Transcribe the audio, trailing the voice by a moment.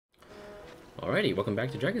Alrighty, welcome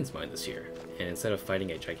back to Dragon's Mind this year. And instead of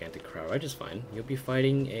fighting a gigantic FIFINE, you'll be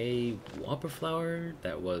fighting a Whopper Flower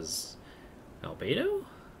that was albedo,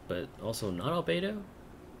 but also not albedo?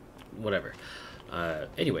 Whatever.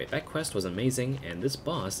 Anyway, that quest was amazing, and this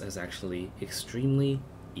boss is actually extremely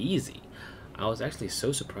easy. I was actually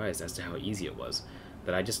so surprised as to how easy it was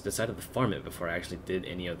that I just decided to farm it before I actually did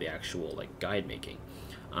any of the actual guide making.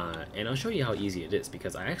 And I'll show you how easy it is,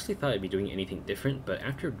 because I actually thought I'd be doing anything different, but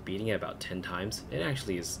after beating it about 10 times, it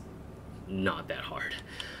actually is not that hard.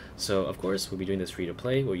 So of course, we'll be doing this free to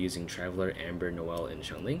play. We're using Traveler, Amber, Noelle, and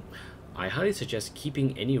Xiangling. I highly suggest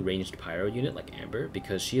keeping any ranged pyro unit like Amber,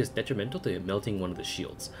 because she is detrimental to melting one of the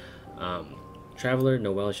shields. Traveler,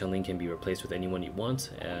 Noelle, and Xiangling can be replaced with anyone you want.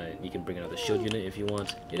 You can bring another shield unit if you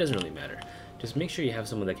want. It doesn't really matter. Just make sure you have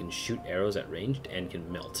someone that can shoot arrows at ranged and can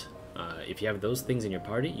melt. If you have those things in your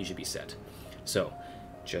party, you should be set. So,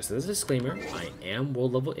 just as a disclaimer, I am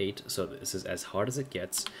world level 8, so this is as hard as it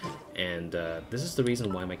gets, and this is the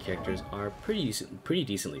reason why my characters are pretty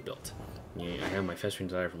decently built. I have my Festering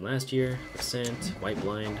Desire from last year, Ascent, White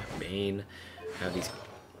Blind, Bane. I have these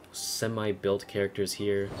semi-built characters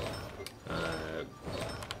here.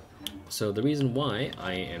 So the reason why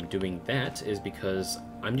I am doing that is because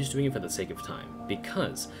I'm just doing it for the sake of time.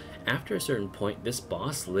 Because after a certain point, this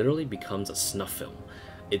boss literally becomes a snuff film.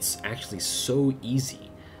 It's actually so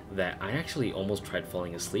easy that I actually almost tried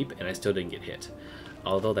falling asleep and I still didn't get hit.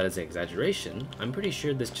 Although that is an exaggeration, I'm pretty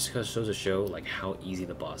sure this just goes to show how easy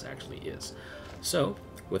the boss actually is. So,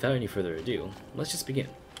 without any further ado, let's just begin.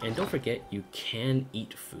 And don't forget, you can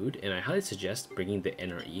eat food, and I highly suggest bringing the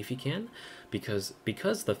NRE if you can, because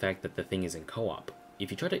the fact that the thing is in co-op, if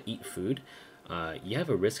you try to eat food, you have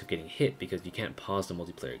a risk of getting hit because you can't pause the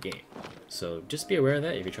multiplayer game. So just be aware of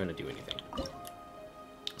that if you're trying to do anything.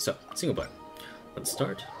 So, single player. Let's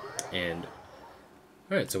start, and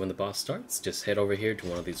alright, so when the boss starts, just head over here to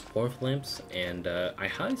one of these warmth lamps, and I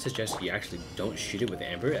highly suggest you actually don't shoot it with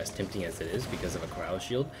Amber, as tempting as it is because of a cryo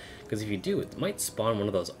shield, because if you do, it might spawn one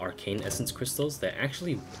of those Arcane essence crystals that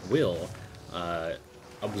actually will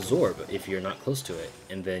absorb if you're not close to it,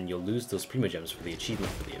 and then you'll lose those primogems for the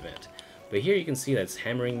achievement for the event. But here you can see that it's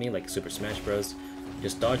hammering me like Super Smash Bros.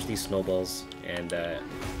 Just dodge these snowballs, and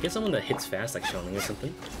get someone that hits fast like Xiangling or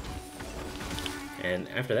something. And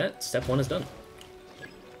after that, step 1 is done.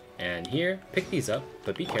 And here, pick these up,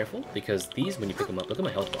 but be careful, because these, when you pick them up, look at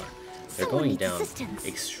my health bar. They're going down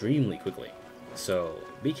extremely quickly. So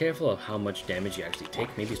be careful of how much damage you actually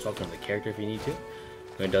take. Maybe swap from the character if you need to.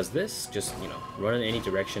 When it does this, just, run in any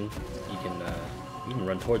direction. You can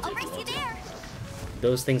run towards it if you want to.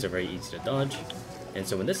 Those things are very easy to dodge. And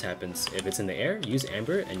so when this happens, if it's in the air, use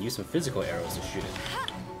Amber and use some physical arrows to shoot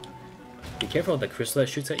it. Be careful of the crystal that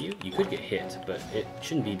shoots at you. You could get hit, but it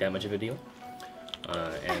shouldn't be that much of a deal.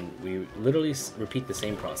 And we literally repeat the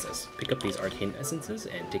same process. Pick up these arcane essences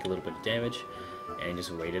and take a little bit of damage, and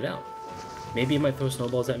just wait it out. Maybe it might throw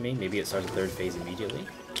snowballs at me, maybe it starts the 3rd phase immediately.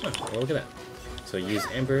 Oh, well, look at that. So use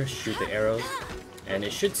Amber, shoot the arrows, and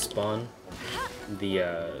it should spawn the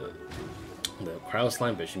cryo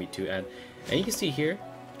slime, but it shouldn't be too bad. And you can see here,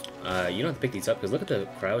 you don't have to pick these up, because look at the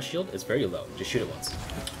cryo shield, it's very low. Just shoot it once.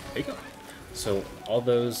 There you go. So all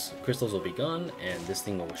those crystals will be gone, and this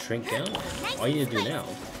thing will shrink down, and all you need to do now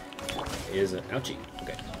is, ouchie,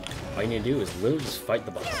 okay. All you need to do is literally just fight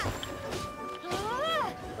the boss.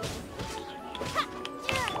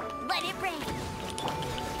 Let it rain.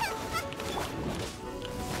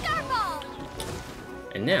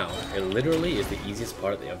 And now, it literally is the easiest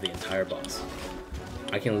part of the entire boss.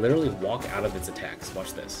 I can literally walk out of its attacks.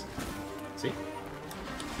 Watch this. See?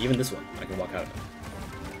 Even this one, I can walk out of it.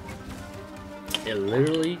 It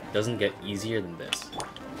literally doesn't get easier than this.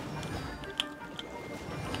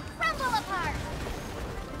 Crumble apart.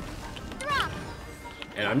 Drop.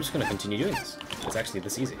 And I'm just going to continue doing this. It's actually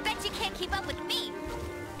this easy. Bet you can't keep up with me.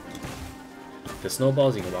 The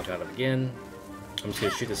snowballs, you can walk out of again. I'm just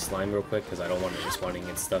going to shoot this slime real quick because I don't want it respawning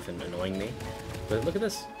and stuff and annoying me. But look at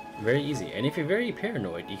this. Very easy. And if you're very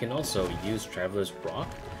paranoid, you can also use Traveler's Rock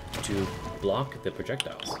to block the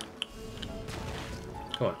projectiles.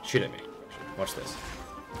 Come on, shoot at me. Watch this.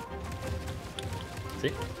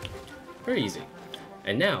 See? Very easy.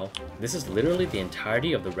 And now, this is literally the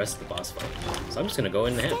entirety of the rest of the boss fight. So I'm just going to go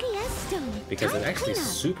in ahead. Because it's actually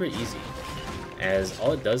super easy. As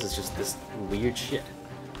all it does is just this weird shit.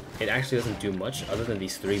 It actually doesn't do much other than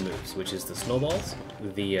these 3 moves, which is the snowballs,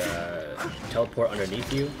 the teleport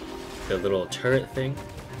underneath you, the little turret thing,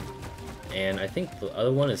 and I think the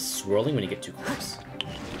other one is swirling when you get too close.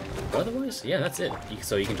 But otherwise, yeah, that's it.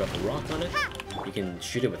 So you can drop a rock on it, you can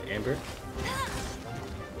shoot it with Amber,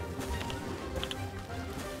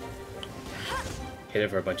 hit it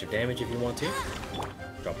for a bunch of damage if you want to,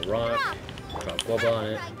 drop a rock, drop Guoba on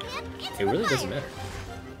it. It really doesn't matter.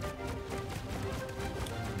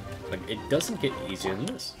 Like, it doesn't get easier than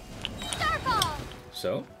this.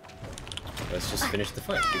 So, let's just finish the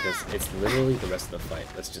fight, because it's literally the rest of the fight.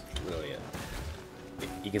 That's just literally it.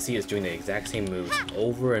 You can see it's doing the exact same moves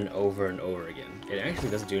over and over and over again. It actually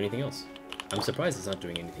doesn't do anything else. I'm surprised it's not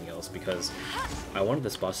doing anything else, because I wanted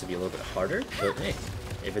this boss to be a little bit harder, but hey,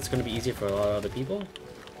 if it's going to be easier for a lot of other people,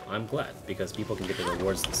 I'm glad, because people can get the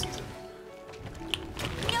rewards this season.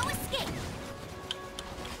 No escape.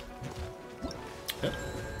 Yeah,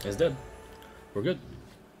 it's dead. We're good.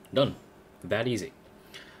 Done. That easy.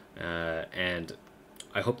 And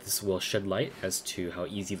I hope this will shed light as to how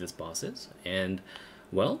easy this boss is. And,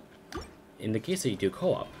 well, in the case that you do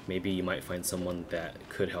co-op, maybe you might find someone that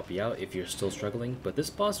could help you out if you're still struggling. But this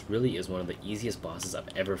boss really is one of the easiest bosses I've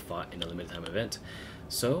ever fought in a limited time event.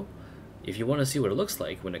 So, if you want to see what it looks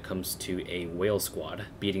like when it comes to a whale squad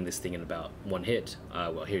beating this thing in about one hit,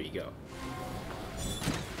 well, here you go.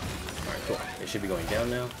 Alright, cool. It should be going down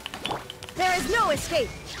now. There is no escape.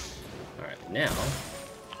 Alright, now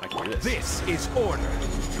I can do this. This is order.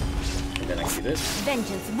 And then I can do this.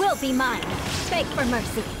 Vengeance will be mine. Beg for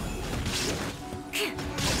mercy.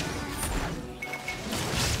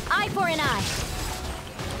 Eye for an eye.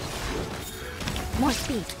 More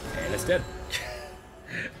speed. And it's dead.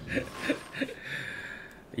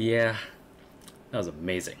 Yeah, that was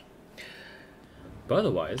amazing. But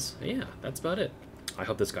otherwise, yeah, that's about it. I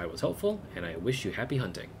hope this guide was helpful, and I wish you happy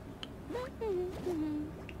hunting.